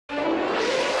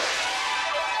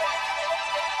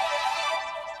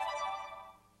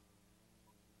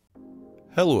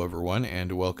Hello everyone,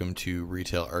 and welcome to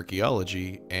Retail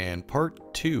Archaeology and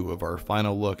part 2 of our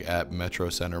final look at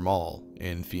Metrocenter Mall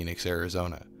in Phoenix,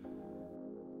 Arizona.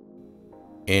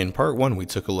 In part 1 we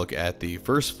took a look at the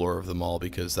first floor of the mall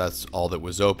because that's all that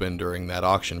was open during that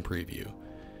auction preview.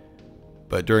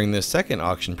 But during this second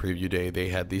auction preview day they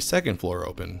had the second floor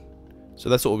open, so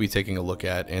that's what we'll be taking a look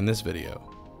at in this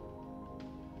video.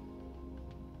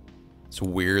 It's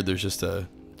weird, there's just a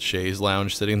chaise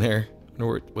lounge sitting there. I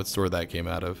wonder what store that came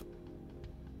out of.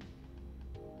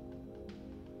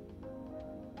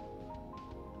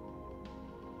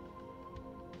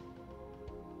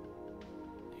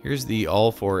 Here's the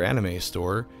All For Anime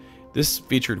store. This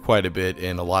featured quite a bit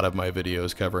in a lot of my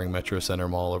videos covering Metrocenter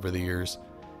Mall over the years.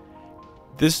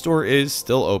 This store is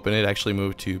still open. It actually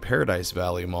moved to Paradise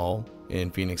Valley Mall in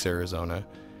Phoenix, Arizona.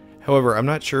 However, I'm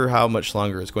not sure how much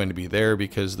longer it's going to be there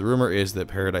because the rumor is that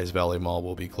Paradise Valley Mall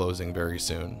will be closing very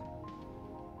soon.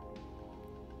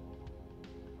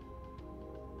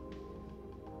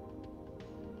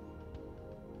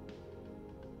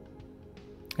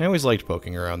 I always liked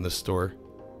poking around this store.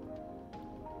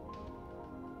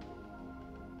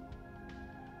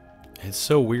 It's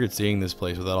so weird seeing this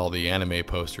place without all the anime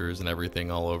posters and everything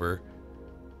all over.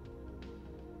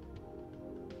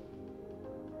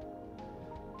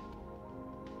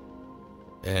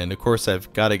 And of course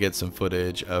I've got to get some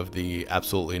footage of the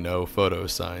absolutely no photo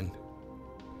sign.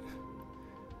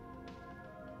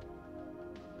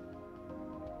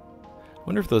 I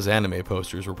wonder if those anime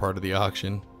posters were part of the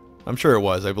auction. I'm sure it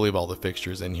was. I believe all the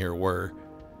fixtures in here were.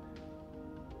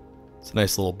 It's a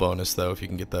nice little bonus though if you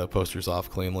can get the posters off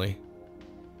cleanly.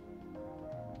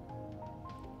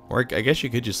 Or I guess you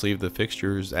could just leave the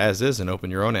fixtures as is and open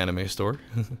your own anime store.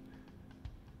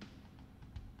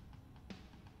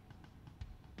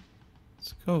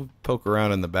 Let's go poke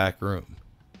around in the back room.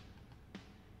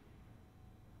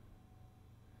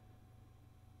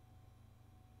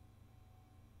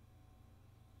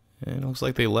 And it looks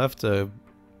like they left a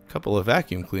couple of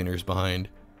vacuum cleaners behind.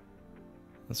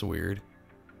 That's weird.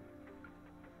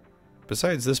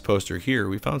 Besides this poster here,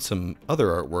 we found some other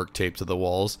artwork taped to the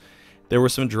walls. There were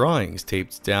some drawings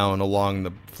taped down along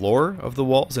the floor of the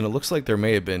walls, and it looks like there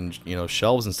may have been,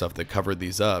 shelves and stuff that covered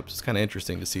these up. It's kind of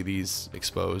interesting to see these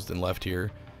exposed and left here.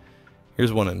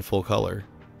 Here's one in full color.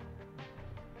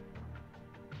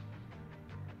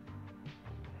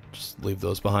 Just leave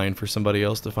those behind for somebody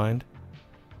else to find.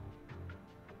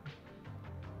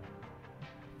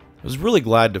 I was really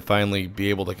glad to finally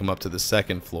be able to come up to the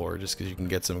second floor just because you can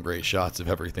get some great shots of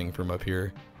everything from up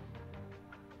here.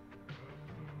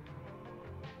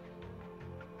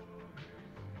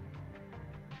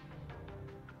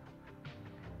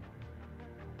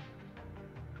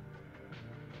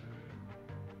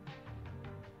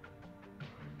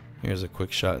 Here's a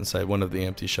quick shot inside one of the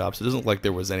empty shops. It doesn't look like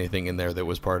there was anything in there that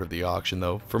was part of the auction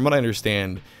though. From what I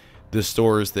understand, the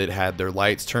stores that had their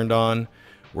lights turned on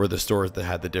were the stores that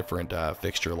had the different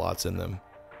fixture lots in them.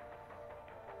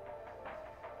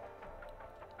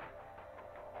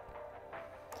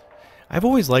 I've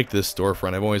always liked this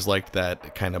storefront. I've always liked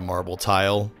that kind of marble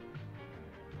tile.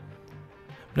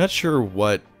 I'm not sure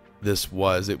what this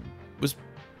was. It was,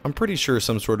 I'm pretty sure,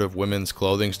 some sort of women's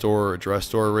clothing store or dress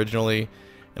store originally,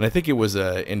 and I think it was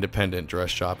an independent dress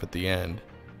shop at the end.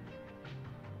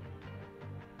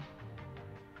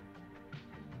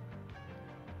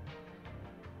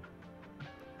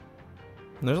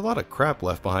 And there's a lot of crap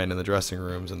left behind in the dressing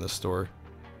rooms in this store.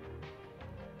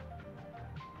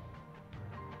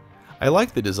 I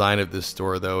like the design of this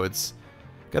store though. It's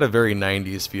got a very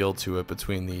 90s feel to it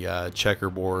between the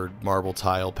checkerboard marble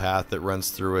tile path that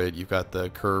runs through it. You've got the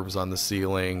curves on the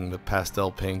ceiling, the pastel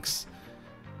pinks.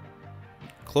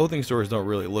 Clothing stores don't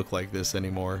really look like this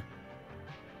anymore.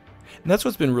 And that's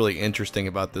what's been really interesting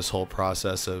about this whole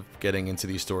process of getting into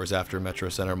these stores after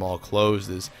Metrocenter Mall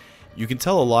closed is you can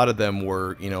tell a lot of them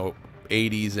were,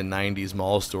 80s and 90s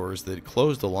mall stores that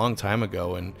closed a long time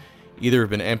ago and either have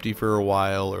been empty for a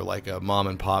while or like a mom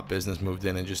and pop business moved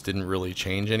in and just didn't really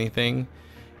change anything.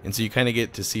 And so you kind of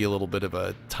get to see a little bit of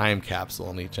a time capsule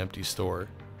in each empty store.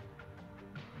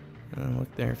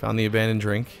 Look there, found the abandoned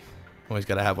drink. Always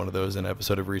got to have one of those in an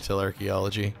episode of Retail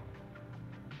Archaeology.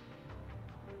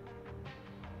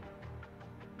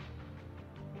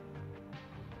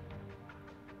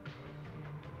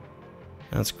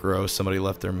 That's gross. Somebody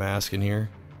left their mask in here.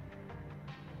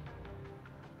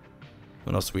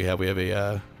 What else do we have? We have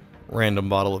a random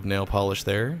bottle of nail polish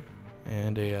there.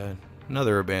 And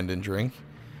another abandoned drink.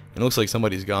 It looks like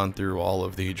somebody's gone through all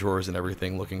of the drawers and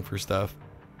everything looking for stuff.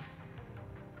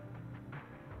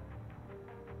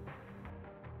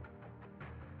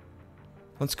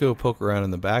 Let's go poke around in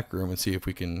the back room and see if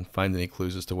we can find any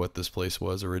clues as to what this place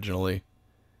was originally.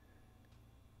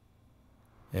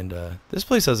 And this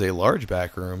place has a large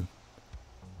back room.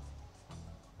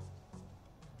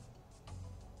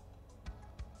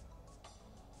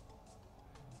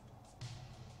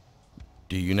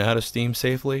 Do you know how to steam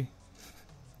safely?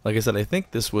 Like I said, I think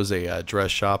this was a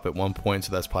dress shop at one point,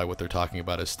 so that's probably what they're talking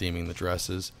about, is steaming the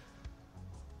dresses.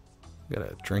 Got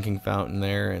a drinking fountain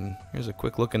there, and here's a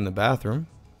quick look in the bathroom.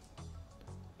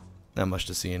 Not much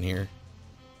to see in here.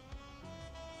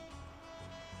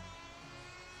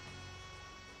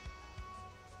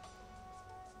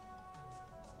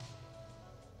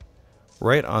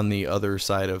 Right on the other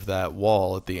side of that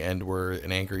wall at the end where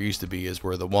an anchor used to be is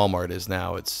where the Walmart is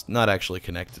now. It's not actually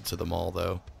connected to the mall,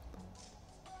 though.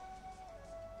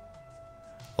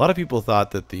 A lot of people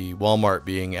thought that the Walmart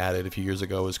being added a few years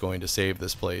ago was going to save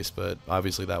this place, but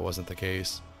obviously that wasn't the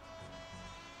case.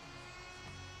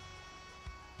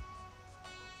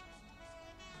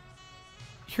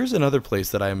 Here's another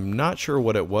place that I'm not sure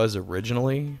what it was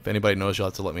originally. If anybody knows, you'll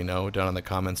have to let me know down in the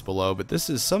comments below. But this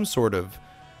is some sort of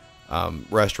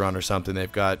restaurant or something.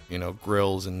 They've got, you know,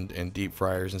 grills and deep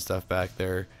fryers and stuff back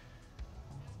there.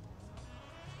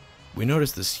 We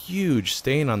noticed this huge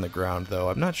stain on the ground, though.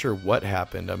 I'm not sure what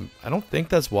happened. I don't think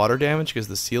that's water damage because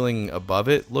the ceiling above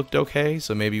it looked okay.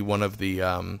 So maybe one of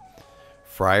the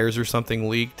fryers or something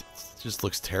leaked. It just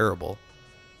looks terrible.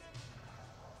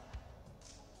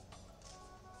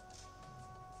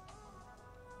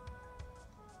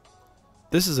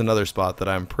 This is another spot that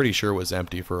I'm pretty sure was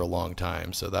empty for a long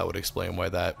time, so that would explain why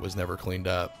that was never cleaned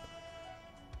up.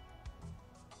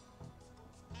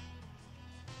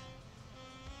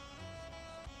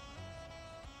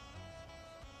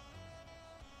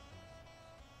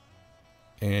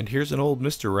 And here's an old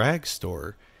Mr. Rags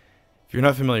store. If you're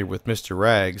not familiar with Mr.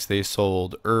 Rags, they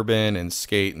sold urban and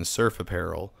skate and surf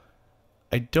apparel.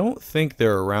 I don't think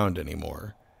they're around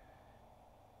anymore.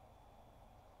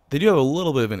 They do have a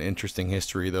little bit of an interesting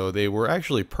history, though. They were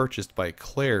actually purchased by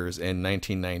Claire's in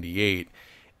 1998,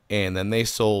 and then they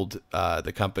sold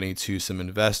the company to some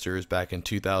investors back in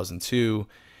 2002,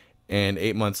 and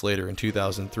 8 months later in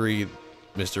 2003,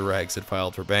 Mr. Rags had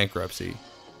filed for bankruptcy.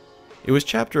 It was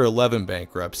Chapter 11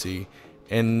 bankruptcy,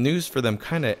 and news for them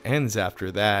kind of ends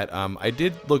after that. I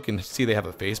did look and see they have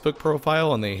a Facebook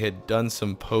profile, and they had done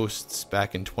some posts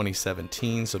back in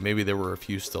 2017, so maybe there were a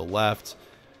few still left.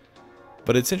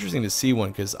 But it's interesting to see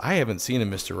one because I haven't seen a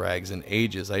Mr. Rags in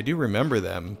ages. I do remember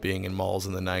them being in malls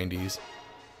in the 90s.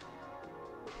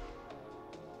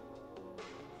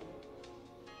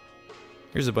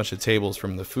 Here's a bunch of tables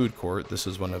from the food court. This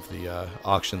is one of the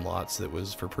auction lots that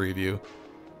was for preview.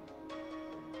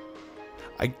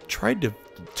 I tried to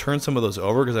turn some of those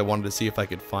over because I wanted to see if I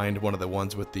could find one of the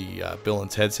ones with the Bill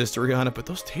and Ted's history on it, but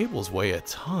those tables weigh a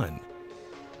ton.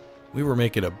 We were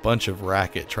making a bunch of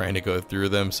racket trying to go through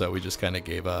them, so we just kind of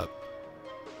gave up.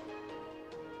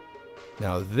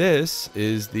 Now this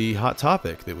is the Hot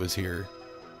Topic that was here.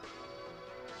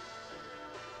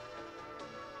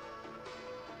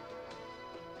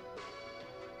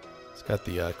 It's got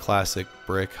the classic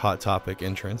brick Hot Topic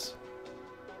entrance.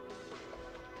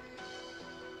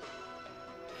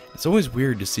 It's always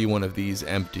weird to see one of these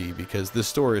empty because this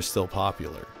store is still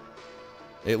popular.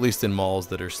 At least in malls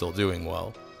that are still doing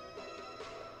well.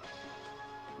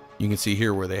 You can see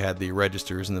here where they had the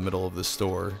registers in the middle of the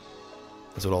store.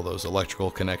 That's what all those electrical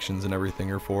connections and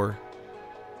everything are for.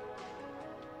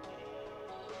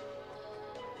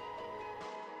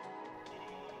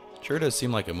 Sure does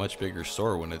seem like a much bigger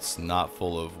store when it's not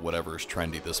full of whatever's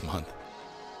trendy this month.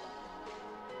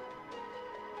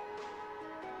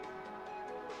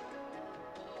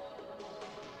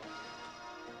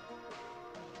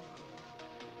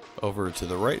 Over to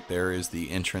the right there is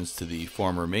the entrance to the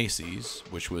former Macy's,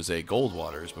 which was a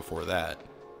Goldwater's before that.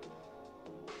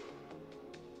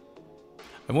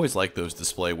 I've always liked those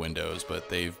display windows, but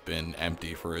they've been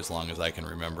empty for as long as I can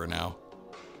remember now.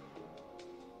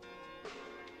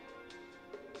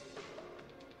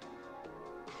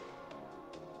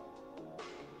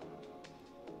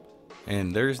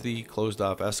 And there's the closed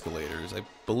off escalators. I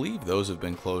believe those have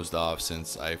been closed off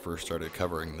since I first started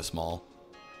covering this mall.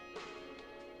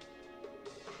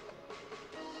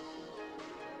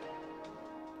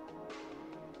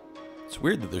 It's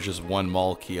weird that there's just one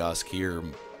mall kiosk here.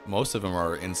 Most of them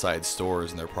are inside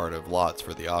stores and they're part of lots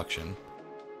for the auction.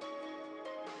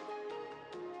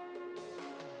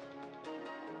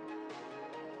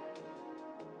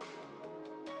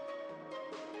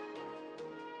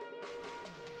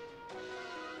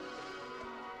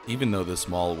 Even though this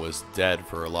mall was dead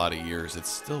for a lot of years, it's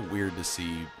still weird to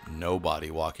see nobody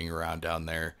walking around down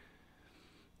there.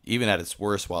 Even at its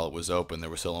worst, while it was open, there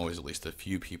was still always at least a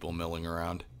few people milling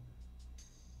around.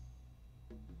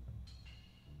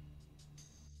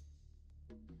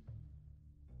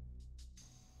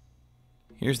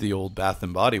 Here's the old Bath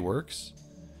and Body Works.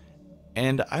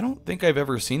 And I don't think I've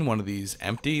ever seen one of these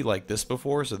empty like this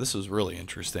before, so this was really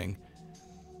interesting.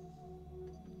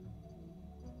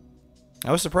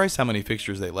 I was surprised how many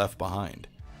fixtures they left behind.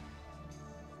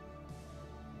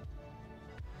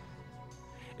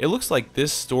 It looks like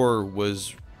this store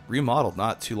was remodeled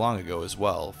not too long ago as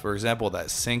well. For example,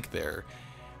 that sink there.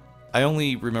 I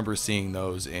only remember seeing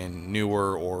those in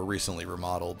newer or recently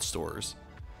remodeled stores.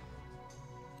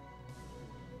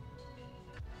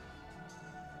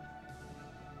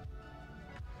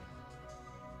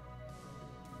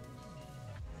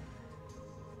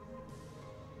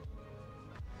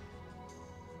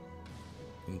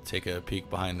 Take a peek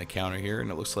behind the counter here,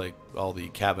 and it looks like all the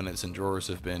cabinets and drawers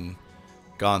have been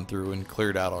gone through and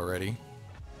cleared out already.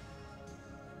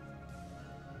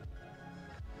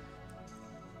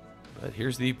 But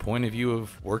here's the point of view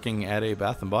of working at a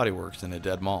Bath and Body Works in a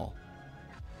dead mall.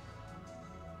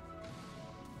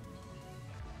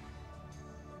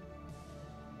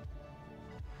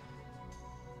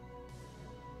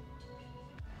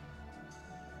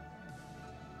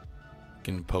 You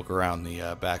can poke around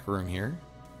the back room here.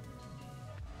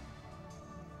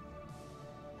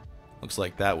 Looks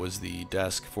like that was the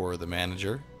desk for the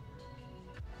manager.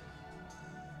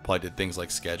 Probably did things like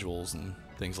schedules and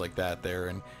things like that there.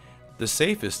 And the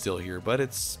safe is still here, but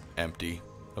it's empty,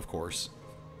 of course.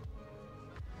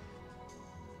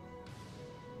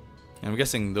 And I'm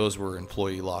guessing those were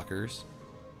employee lockers.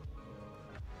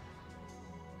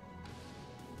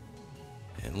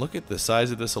 And look at the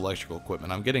size of this electrical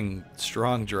equipment. I'm getting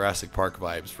strong Jurassic Park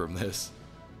vibes from this.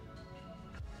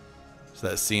 So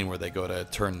that scene where they go to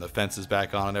turn the fences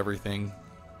back on and everything.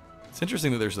 It's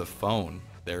interesting that there's a phone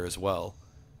there as well.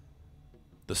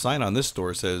 The sign on this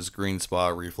store says Green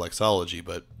Spa Reflexology,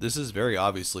 but this is very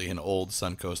obviously an old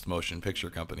Suncoast Motion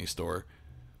Picture Company store.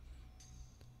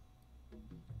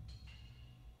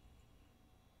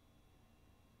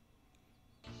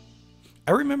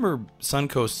 I remember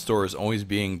Suncoast stores always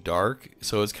being dark,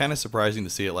 so it's kind of surprising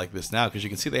to see it like this now, because you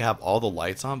can see they have all the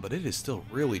lights on, but it is still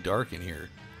really dark in here.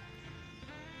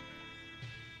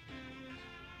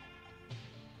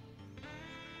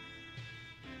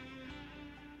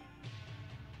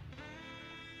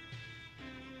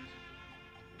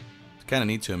 Kind of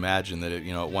neat to imagine that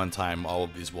at one time all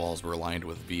of these walls were lined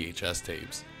with VHS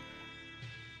tapes.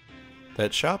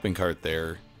 That shopping cart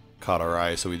there caught our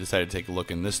eye, so we decided to take a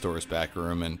look in this store's back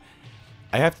room, and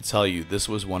I have to tell you, this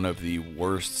was one of the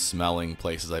worst smelling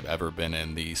places I've ever been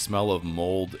in. The smell of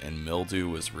mold and mildew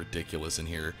was ridiculous in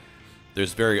here.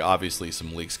 There's very obviously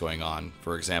some leaks going on.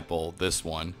 For example, this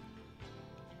one.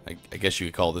 I guess you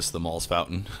could call this the mall's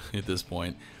fountain at this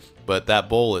point. But that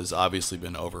bowl has obviously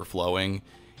been overflowing,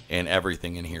 and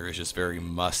everything in here is just very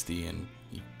musty and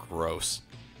gross.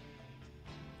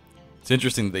 It's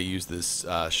interesting that they use this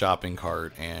shopping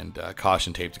cart and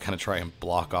caution tape to kind of try and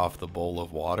block off the bowl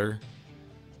of water.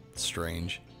 It's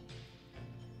strange.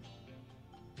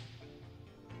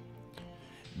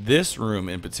 This room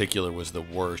in particular was the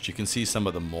worst. You can see some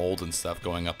of the mold and stuff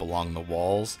going up along the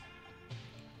walls.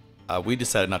 We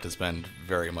decided not to spend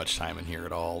very much time in here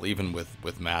at all, even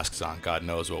with masks on. God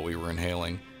knows what we were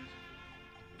inhaling.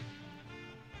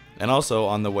 And also,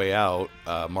 on the way out,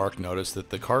 Mark noticed that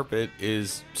the carpet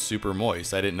is super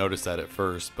moist. I didn't notice that at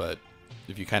first, but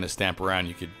if you kind of stamp around,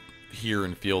 you could hear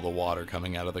and feel the water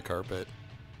coming out of the carpet.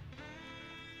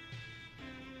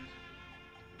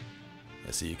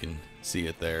 I see you can see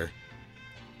it there.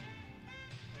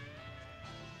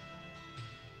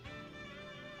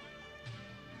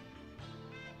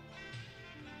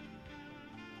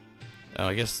 Oh,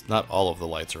 I guess not all of the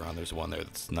lights are on. There's one there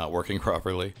that's not working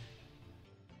properly.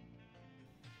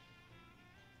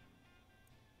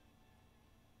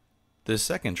 The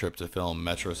second trip to film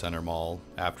Metrocenter Mall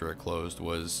after it closed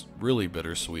was really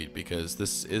bittersweet, because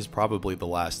this is probably the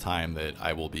last time that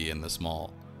I will be in this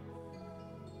mall.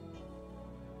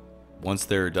 Once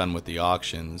they're done with the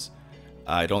auctions,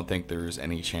 I don't think there's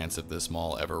any chance of this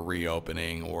mall ever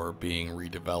reopening or being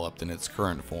redeveloped in its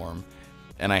current form.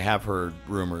 And I have heard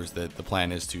rumors that the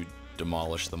plan is to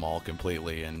demolish the mall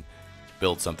completely and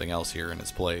build something else here in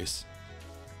its place.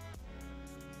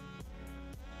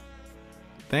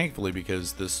 Thankfully,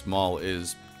 because this mall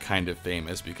is kind of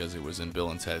famous because it was in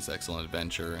Bill and Ted's Excellent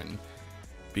Adventure, and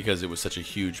because it was such a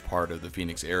huge part of the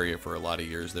Phoenix area for a lot of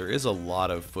years. There is a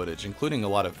lot of footage, including a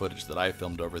lot of footage that I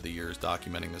filmed over the years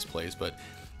documenting this place, but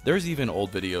there's even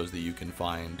old videos that you can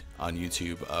find on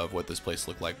YouTube of what this place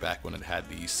looked like back when it had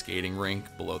the skating rink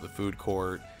below the food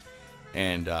court.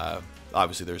 And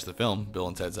obviously there's the film, Bill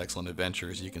and Ted's Excellent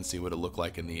Adventures. You can see what it looked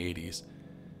like in the 80s.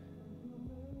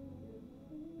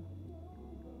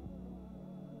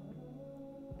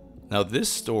 Now this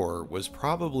store was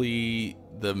probably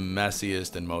the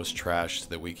messiest and most trashed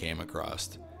that we came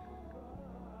across.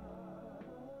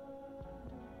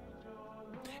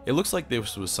 It looks like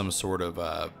this was some sort of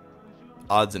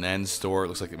odds and ends store. It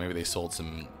looks like maybe they sold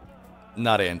some,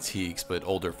 not antiques, but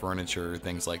older furniture,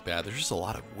 things like that. There's just a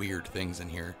lot of weird things in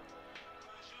here.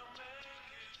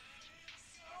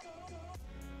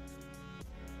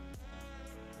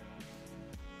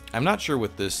 I'm not sure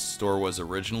what this store was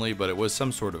originally, but it was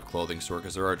some sort of clothing store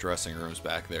because there are dressing rooms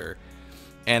back there.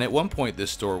 And at one point this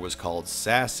store was called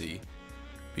Sassy,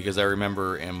 because I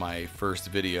remember in my first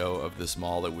video of this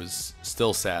mall it was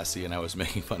still Sassy and I was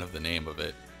making fun of the name of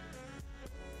it.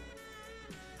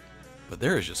 But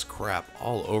there is just crap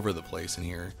all over the place in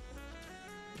here.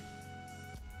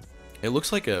 It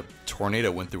looks like a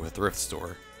tornado went through a thrift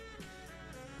store.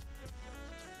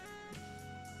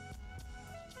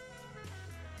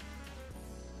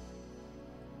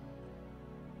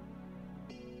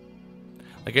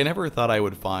 Like, I never thought I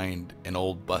would find an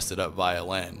old busted up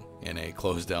violin in a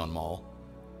closed down mall.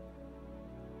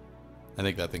 I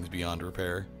think that thing's beyond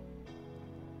repair.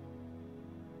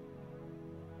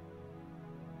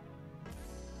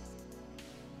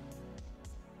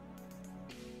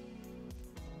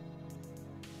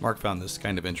 Mark found this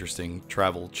kind of interesting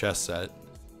travel chess set.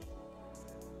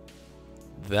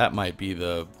 That might be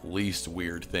the least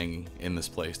weird thing in this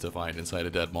place to find inside a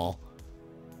dead mall.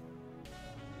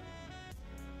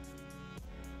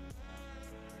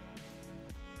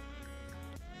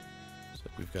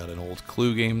 We've got an old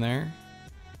Clue game there.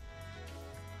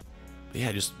 But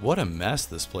yeah, just what a mess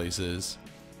this place is.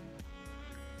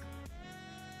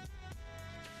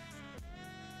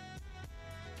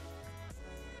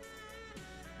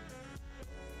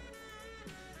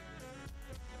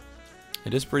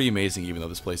 It is pretty amazing, even though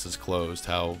this place is closed,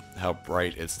 how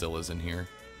bright it still is in here.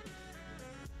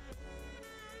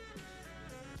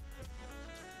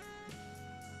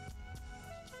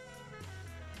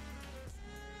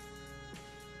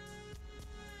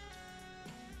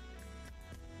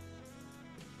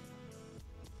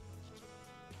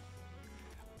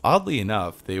 Oddly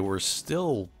enough, they were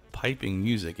still piping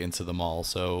music into the mall,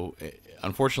 so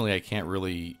unfortunately I can't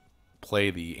really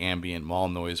play the ambient mall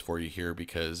noise for you here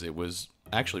because it was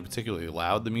actually particularly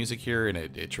loud, the music here, and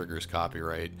it triggers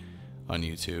copyright on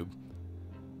YouTube.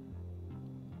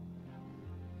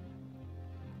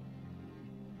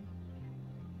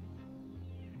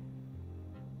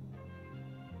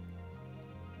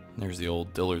 There's the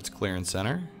old Dillard's Clearance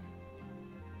Center.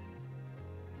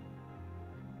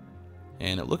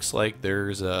 And it looks like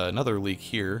there's another leak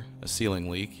here, a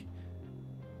ceiling leak.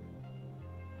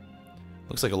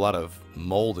 Looks like a lot of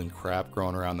mold and crap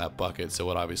growing around that bucket,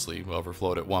 so it obviously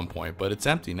overflowed at one point, but it's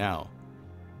empty now.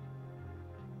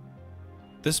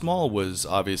 This mall was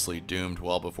obviously doomed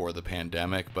well before the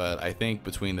pandemic, but I think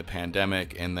between the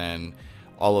pandemic and then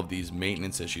all of these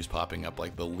maintenance issues popping up,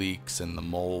 like the leaks and the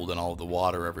mold and all of the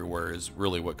water everywhere, is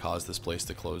really what caused this place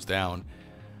to close down.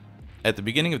 At the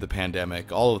beginning of the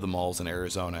pandemic, all of the malls in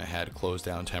Arizona had closed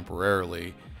down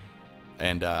temporarily,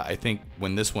 and I think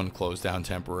when this one closed down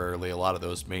temporarily, a lot of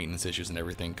those maintenance issues and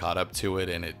everything caught up to it,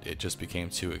 and it just became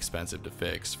too expensive to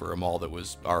fix for a mall that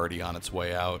was already on its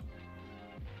way out.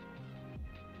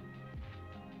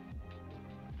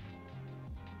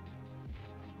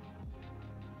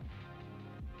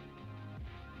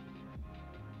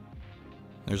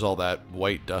 There's all that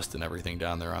white dust and everything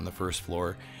down there on the first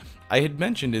floor. I had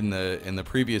mentioned in the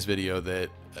previous video that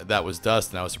that was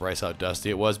dust, and I was surprised how dusty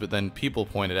it was, but then people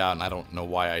pointed out, and I don't know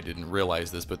why I didn't realize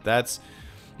this, but that's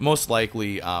most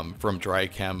likely from dry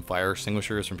chem fire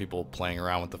extinguishers, from people playing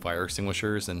around with the fire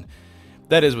extinguishers, and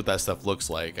that is what that stuff looks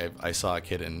like. I saw a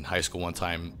kid in high school one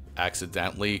time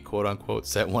accidentally, quote unquote,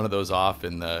 set one of those off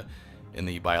in the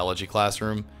biology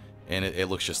classroom, and it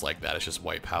looks just like that. It's just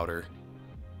white powder.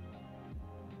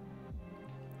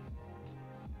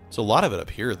 So a lot of it up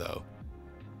here, though.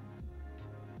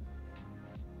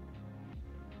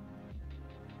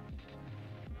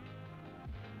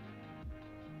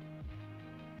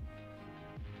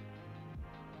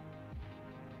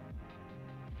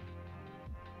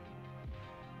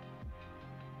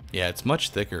 Yeah, it's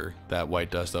much thicker, that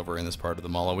white dust over in this part of the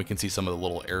mall, and we can see some of the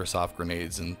little airsoft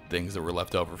grenades and things that were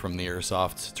left over from the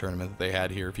airsoft tournament that they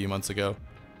had here a few months ago.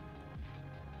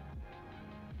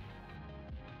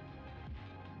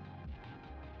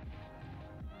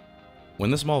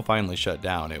 When this mall finally shut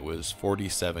down, it was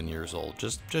 47 years old,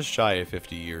 just shy of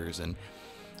 50 years, and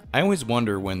I always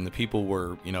wonder when the people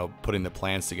were, putting the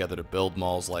plans together to build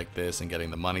malls like this and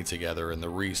getting the money together and the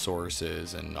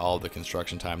resources and all the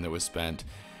construction time that was spent,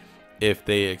 if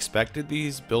they expected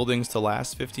these buildings to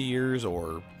last 50 years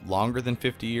or longer than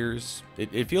 50 years.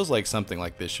 It feels like something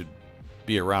like this should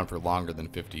be around for longer than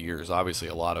 50 years. Obviously,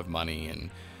 a lot of money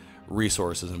and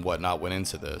resources and whatnot went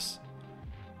into this.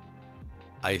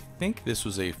 I think this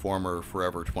was a former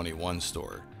Forever 21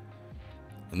 store.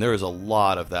 And there is a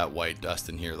lot of that white dust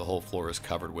in here. The whole floor is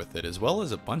covered with it, as well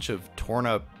as a bunch of torn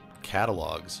up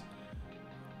catalogs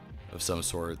of some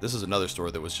sort. This is another store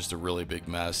that was just a really big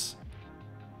mess.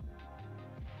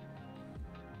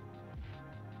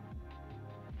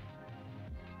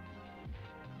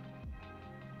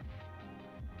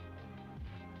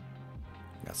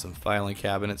 Got some filing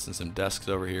cabinets and some desks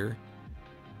over here.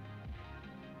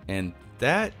 And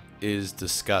that is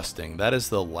disgusting. That is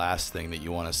the last thing that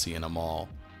you want to see in a mall.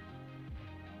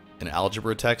 An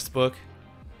algebra textbook?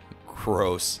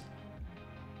 Gross.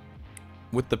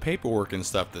 With the paperwork and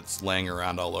stuff that's laying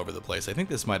around all over the place, I think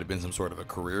this might have been some sort of a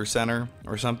career center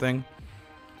or something.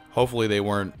 Hopefully they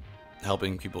weren't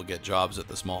helping people get jobs at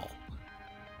this mall.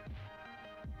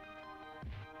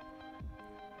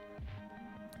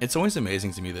 It's always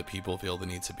amazing to me that people feel the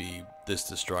need to be this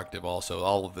destructive also.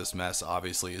 All of this mess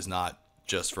obviously is not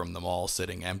just from the mall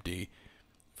sitting empty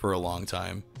for a long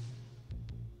time.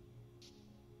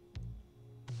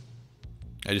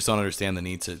 I just don't understand the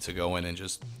need to go in and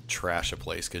just trash a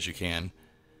place because you can.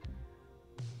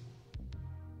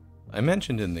 I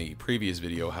mentioned in the previous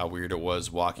video how weird it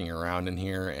was walking around in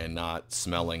here and not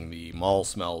smelling the mall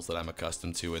smells that I'm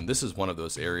accustomed to, and this is one of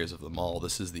those areas of the mall.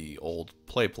 This is the old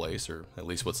play place, or at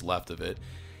least what's left of it,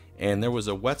 and there was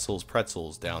a Wetzel's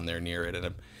Pretzels down there near it, and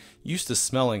I'm used to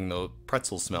smelling the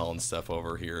pretzel smell and stuff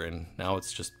over here, and now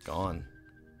it's just gone.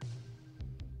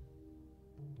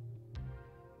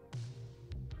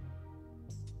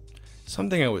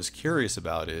 Something I was curious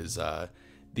about is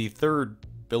the third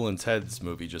Bill and Ted's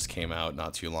movie just came out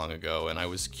not too long ago, and I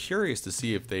was curious to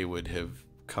see if they would have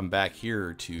come back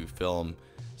here to film,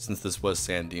 since this was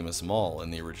San Dimas Mall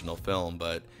in the original film,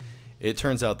 but it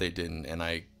turns out they didn't, and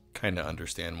I kind of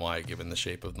understand why given the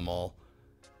shape of the mall.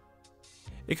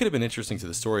 It could have been interesting to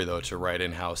the story though to write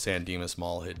in how San Dimas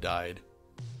Mall had died.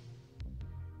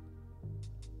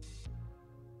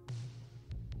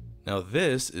 Now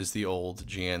this is the old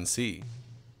GNC.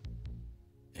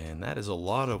 And that is a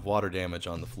lot of water damage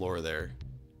on the floor there.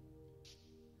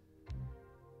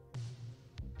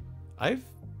 I've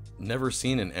never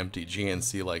seen an empty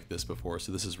GNC like this before,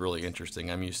 so this is really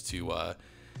interesting. I'm used to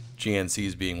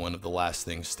GNCs being one of the last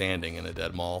things standing in a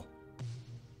dead mall.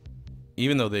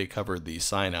 Even though they covered the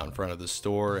sign out in front of the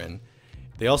store, and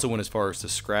they also went as far as to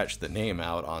scratch the name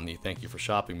out on the thank you for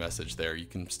shopping message there, you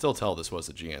can still tell this was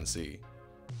a GNC.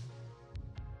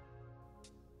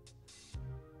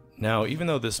 Now, even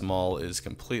though this mall is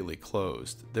completely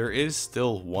closed, there is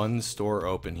still one store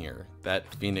open here,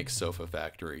 that Phoenix Sofa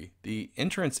Factory. The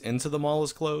entrance into the mall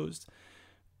is closed,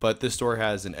 but this store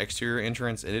has an exterior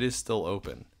entrance and it is still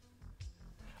open.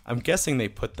 I'm guessing they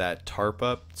put that tarp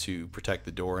up to protect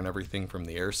the door and everything from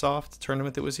the airsoft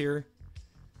tournament that was here.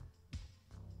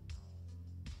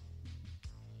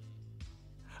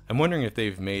 I'm wondering if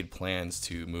they've made plans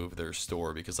to move their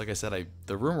store, because like I said,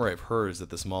 the rumor I've heard is that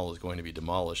this mall is going to be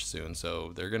demolished soon,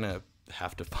 so they're going to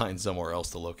have to find somewhere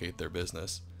else to locate their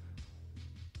business.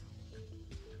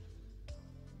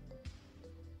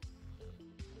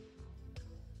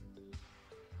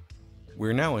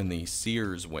 We're now in the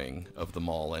Sears wing of the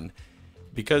mall, and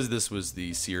because this was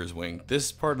the Sears wing,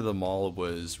 this part of the mall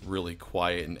was really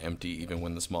quiet and empty even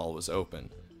when this mall was open.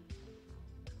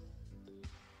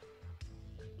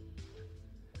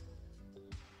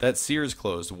 That Sears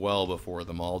closed well before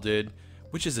the mall did,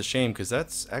 which is a shame because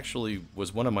that's actually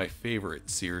was one of my favorite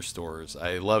Sears stores.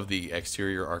 I love the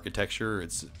exterior architecture.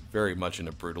 It's very much in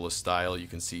a brutalist style. You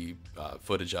can see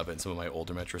footage of it in some of my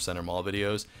older Metrocenter Mall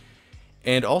videos.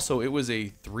 And also, it was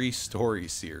a 3-story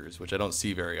Sears, which I don't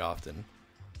see very often.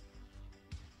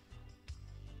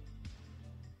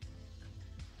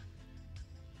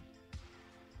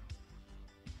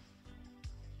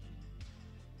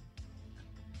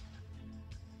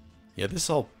 Yeah,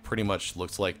 this all pretty much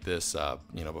looks like this,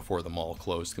 before the mall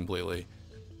closed completely.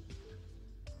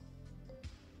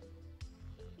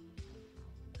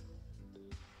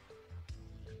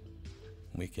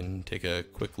 we can take a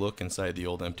quick look inside the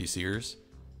old empty Sears.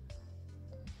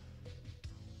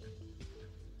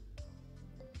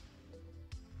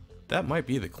 That might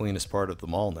be the cleanest part of the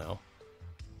mall now.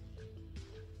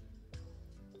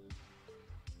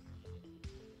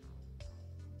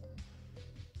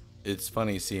 It's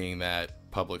funny seeing that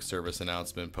public service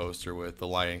announcement poster with the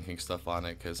Lion King stuff on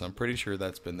it, because I'm pretty sure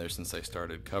that's been there since I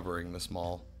started covering this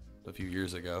mall a few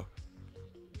years ago.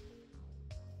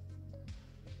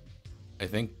 I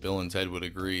think Bill and Ted would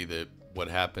agree that what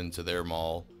happened to their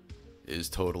mall is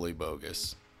totally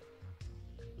bogus.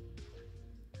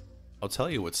 I'll tell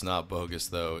you what's not bogus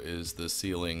though is the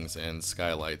ceilings and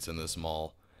skylights in this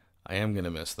mall. I am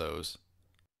gonna miss those.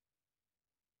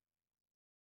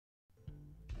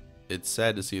 It's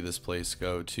sad to see this place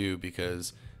go too,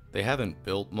 because they haven't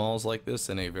built malls like this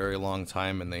in a very long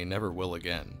time and they never will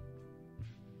again.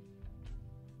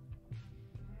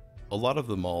 A lot of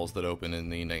the malls that open in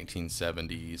the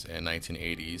 1970s and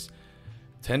 1980s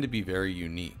tend to be very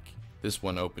unique. This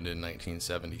one opened in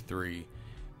 1973,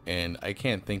 and I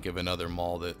can't think of another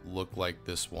mall that looked like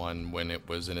this one when it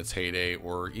was in its heyday,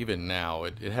 or even now.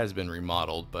 It has been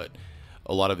remodeled, but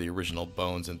a lot of the original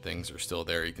bones and things are still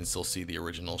there. You can still see the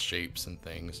original shapes and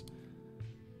things.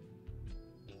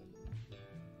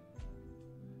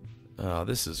 Oh,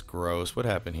 this is gross. What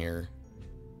happened here?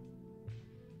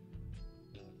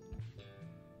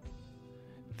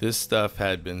 This stuff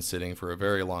had been sitting for a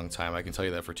very long time. I can tell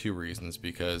you that for two reasons.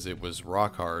 Because it was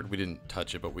rock hard. We didn't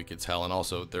touch it, but we could tell. And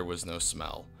also, there was no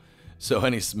smell. So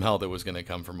any smell that was going to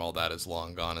come from all that is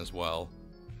long gone as well.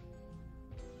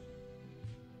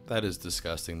 That is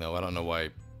disgusting, though. I don't know why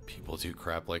people do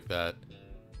crap like that.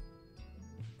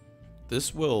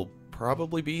 This will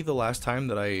probably be the last time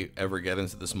that I ever get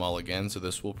into this mall again. So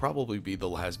this will probably be the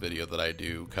last video that I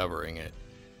do covering it.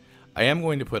 I am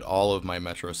going to put all of my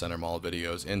Metrocenter Mall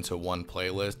videos into one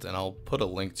playlist, and I'll put a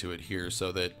link to it here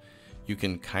so that you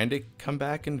can kind of come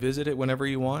back and visit it whenever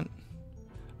you want.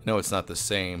 I know it's not the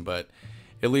same, but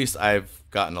at least I've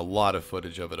gotten a lot of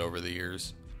footage of it over the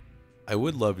years. I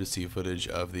would love to see footage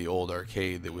of the old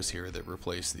arcade that was here that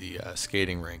replaced the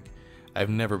skating rink. I've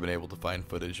never been able to find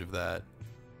footage of that.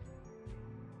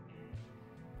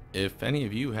 If any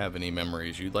of you have any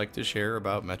memories you'd like to share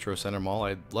about Metrocenter Mall,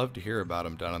 I'd love to hear about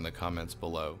them down in the comments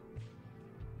below.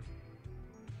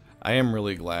 I am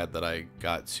really glad that I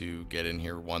got to get in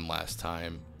here one last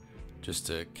time, just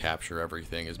to capture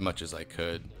everything as much as I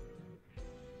could.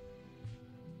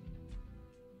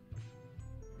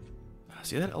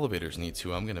 See, that elevator's neat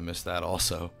too. I'm gonna miss that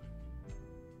also.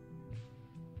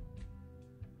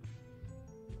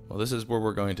 Well, this is where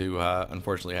we're going to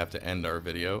unfortunately have to end our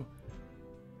video.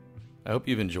 I hope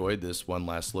you've enjoyed this one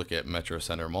last look at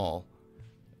Metrocenter Mall.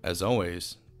 As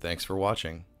always, thanks for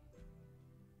watching.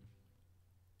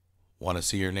 Want to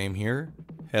see your name here?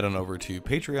 Head on over to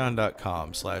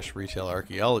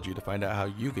patreon.com/retailarchaeology to find out how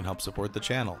you can help support the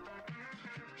channel.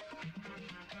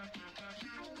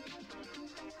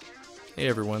 Hey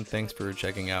everyone, thanks for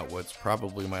checking out what's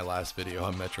probably my last video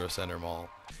on Metrocenter Mall.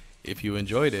 If you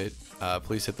enjoyed it,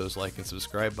 please hit those like and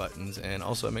subscribe buttons, and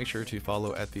also make sure to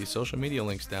follow at the social media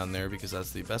links down there, because that's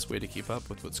the best way to keep up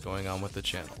with what's going on with the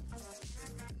channel.